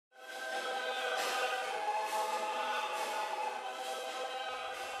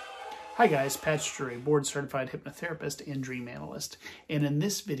Hi guys, Patrick Drury, board certified hypnotherapist and dream analyst. And in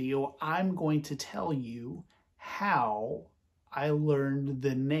this video, I'm going to tell you how I learned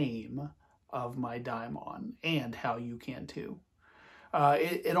the name of my Daimon and how you can too.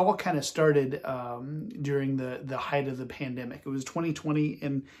 It all kind of started during the height of the pandemic. It was 2020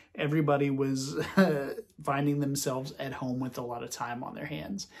 and everybody was finding themselves at home with a lot of time on their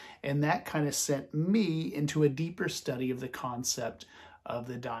hands. And that kind of sent me into a deeper study of the concept of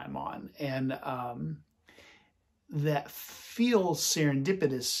the Daimon. And that feels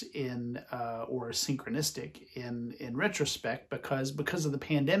serendipitous or synchronistic in retrospect because of the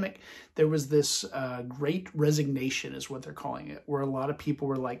pandemic. There was this great resignation is what they're calling it, where a lot of people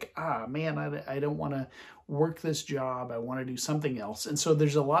were like, man, I don't want to work this job. I want to do something else. And so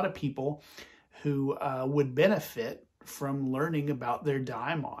there's a lot of people who would benefit from learning about their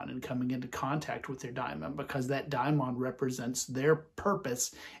Daimon and coming into contact with their Daimon, because that Daimon represents their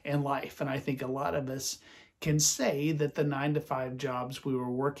purpose in life. And I think a lot of us can say that the 9-to-5 jobs we were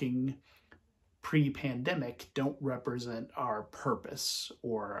working pre-pandemic don't represent our purpose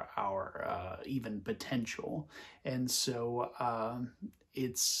or our even potential. And so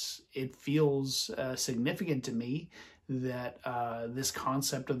it feels significant to me that this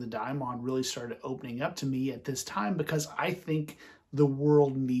concept of the Daimon really started opening up to me at this time, because I think the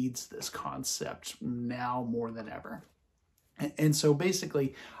world needs this concept now more than ever. And so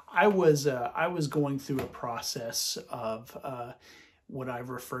basically, I was going through a process of what I've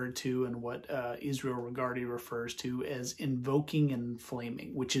referred to and what Israel Regardie refers to as invoking and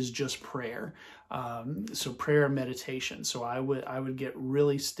inflaming, which is just prayer. So prayer and meditation. So I would get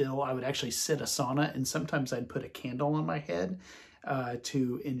really still. I would actually sit asana, and sometimes I'd put a candle on my head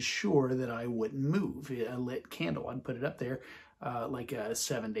to ensure that I wouldn't move. A lit candle, I'd put it up there like a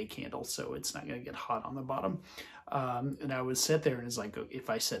 7-day candle, so it's not going to get hot on the bottom. And I would sit there, and it's like, if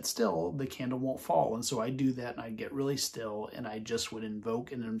I sit still, the candle won't fall. And so I do that, and I get really still, and I just would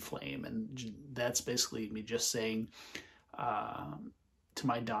invoke and inflame. And that's basically me just saying to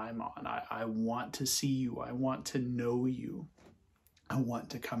my Daimon, I want to see you. I want to know you. I want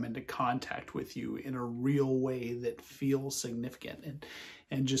to come into contact with you in a real way that feels significant,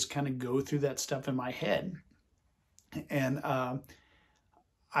 and just kind of go through that stuff in my head. And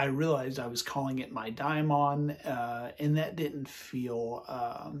I realized I was calling it my Daimon, and that didn't feel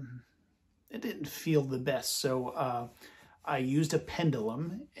the best. So I used a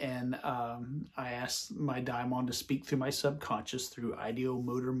pendulum, and I asked my Daimon to speak through my subconscious through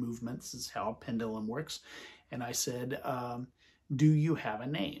ideomotor movements. This is how a pendulum works. And I said, do you have a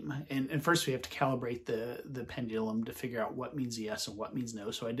name? And first we have to calibrate the pendulum to figure out what means yes and what means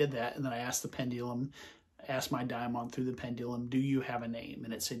no. So I did that, and then I asked asked my Daimon through the pendulum, do you have a name?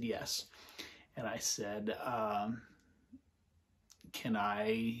 And it said yes. And I said,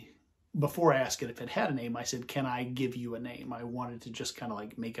 before I asked it if it had a name, I said, can I give you a name? I wanted to just kind of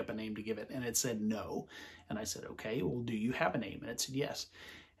like make up a name to give it. And it said no. And I said, okay, well, do you have a name? And it said yes.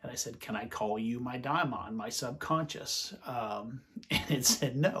 And I said, can I call you my Daimon, my subconscious? And it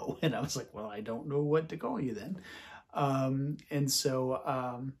said no. And I was like, well, I don't know what to call you then. And so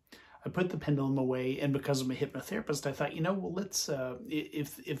I put the pendulum away, and because I'm a hypnotherapist, I thought, well, let's,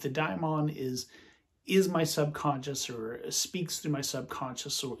 if the Daimon is my subconscious, or speaks through my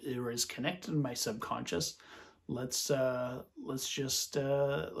subconscious, or is connected to my subconscious, let's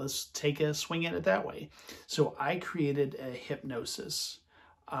take a swing at it that way. So I created a hypnosis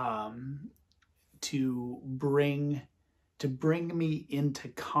to bring me into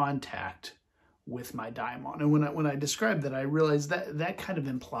contact with my Daimon. And when I described that, I realized that kind of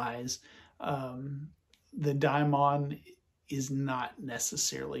implies the Daimon is not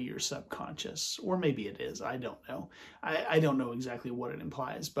necessarily your subconscious, or maybe it is. I don't know. I don't know exactly what it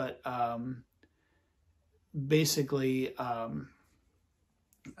implies, but basically I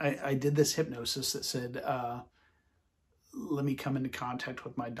did this hypnosis that said, let me come into contact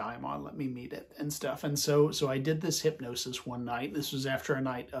with my Daimon, let me meet it and stuff. And so I did this hypnosis one night. This was after a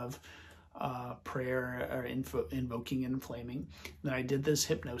night of prayer, or invoking and inflaming. Then I did this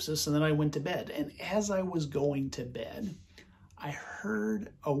hypnosis, and then I went to bed. And as I was going to bed, I heard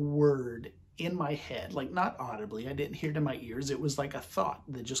a word in my head, like not audibly. I didn't hear it in my ears. It was like a thought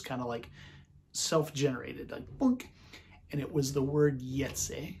that just kind of like self-generated, like boink. And it was the word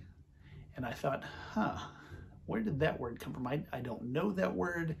Yetse. And I thought, where did that word come from? I don't know that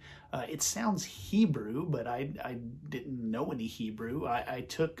word. It sounds Hebrew, but I didn't know any Hebrew. I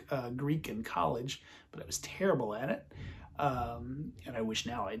took Greek in college, but I was terrible at it. And I wish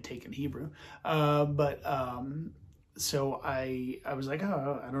now I'd taken Hebrew. So I was like,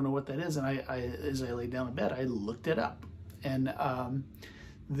 oh, I don't know what that is. And as I laid down in bed, I looked it up. And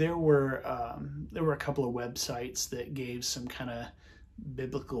there were a couple of websites that gave some kind of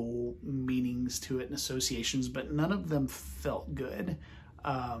biblical meanings to it and associations, but none of them felt good.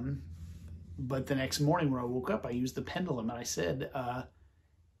 But the next morning when I woke up, I used the pendulum and I said, asking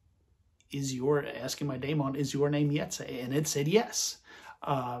my daemon, is your name Yetse? And it said yes.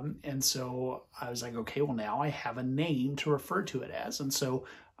 And so I was like, okay, well, now I have a name to refer to it as. And so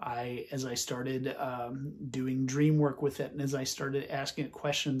as I started doing dream work with it, and as I started asking it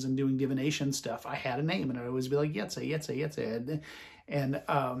questions and doing divination stuff, I had a name, and I'd always be like, Yetse, Yetse, Yetse. And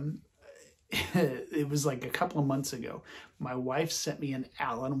it was like a couple of months ago, my wife sent me an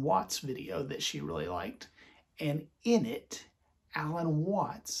Alan Watts video that she really liked. And in it, Alan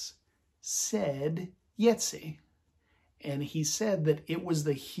Watts said Yetse. And he said that it was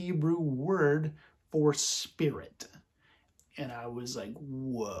the Hebrew word for spirit. And I was like,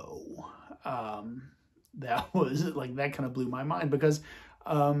 whoa. That was like, that kind of blew my mind, because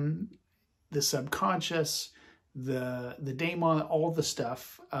the subconscious, the daemon, all the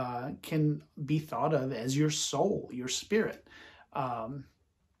stuff can be thought of as your soul, your spirit. And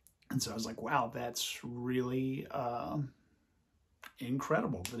so I was like, wow, that's really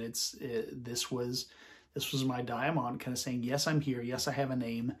incredible. But this was my daimon kind of saying, yes, I'm here. Yes, I have a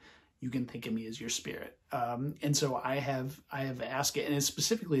name. You can think of me as your spirit. And so I have asked it, and it's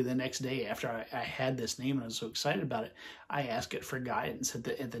specifically the next day after I had this name and I was so excited about it, I asked it for guidance.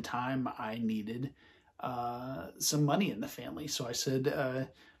 At the time, I needed some money in the family. So I said,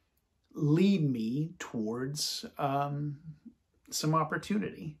 lead me towards some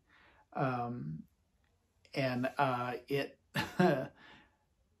opportunity.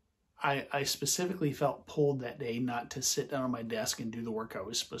 I specifically felt pulled that day not to sit down on my desk and do the work I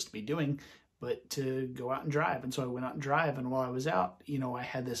was supposed to be doing, but to go out and drive. And so I went out and drive, and while I was out, I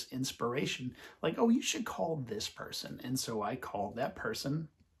had this inspiration, like, oh, you should call this person. And so I called that person,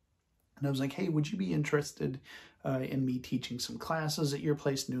 and I was like, hey, would you be interested in me teaching some classes at your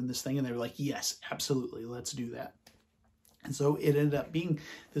place, doing this thing? And they were like, yes, absolutely, let's do that. And so it ended up being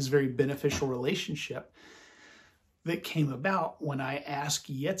this very beneficial relationship that came about when I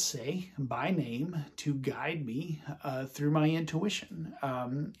asked Yetse by name to guide me through my intuition.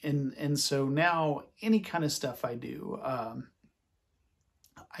 And so now any kind of stuff I do, I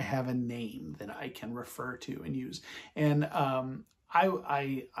have a name that I can refer to and use. And I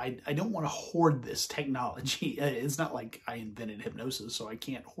don't want to hoard this technology. It's not like I invented hypnosis, so I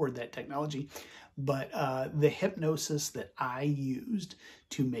can't hoard that technology. But the hypnosis that I used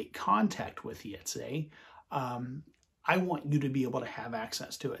to make contact with Yetse, I want you to be able to have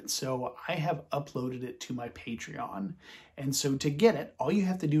access to it. So I have uploaded it to my Patreon. And so to get it, all you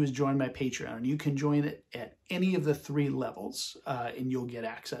have to do is join my Patreon. You can join it at any of the 3 levels, and you'll get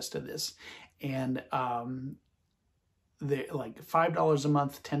access to this. And they're like $5 a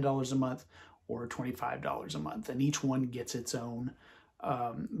month, $10 a month, or $25 a month. And each one gets its own.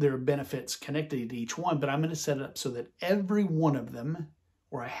 There are benefits connected to each one, but I'm going to set it up so that every one of them,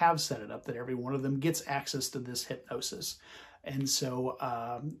 or I have set it up that every one of them gets access to this hypnosis. And so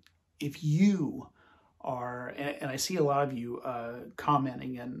if you are, and I see a lot of you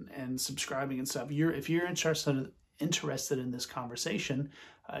commenting and subscribing and stuff, if you're interested in this conversation,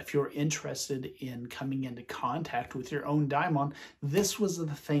 if you're interested in coming into contact with your own daimon, this was the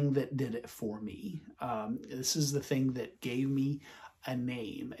thing that did it for me. This is the thing that gave me a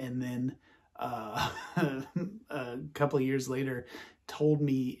name. And then a couple of years later, told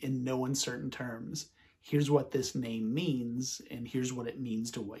me in no uncertain terms, here's what this name means, and here's what it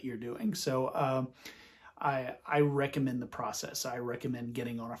means to what you're doing. So I recommend the process. I recommend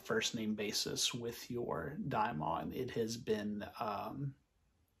getting on a first name basis with your daimon. It has been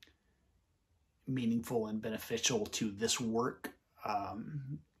meaningful and beneficial to this work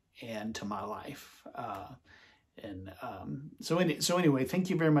and to my life. So anyway, thank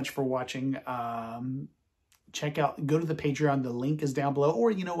you very much for watching. Go to the Patreon. The link is down below.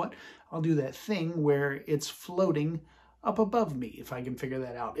 Or you know what? I'll do that thing where it's floating up above me if I can figure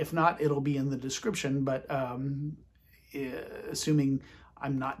that out. If not, it'll be in the description. But assuming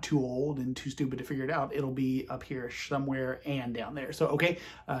I'm not too old and too stupid to figure it out, it'll be up here somewhere and down there. So, okay,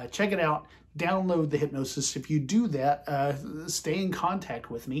 check it out. Download the hypnosis. If you do that, stay in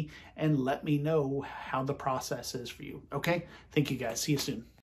contact with me and let me know how the process is for you. Okay? Thank you, guys. See you soon.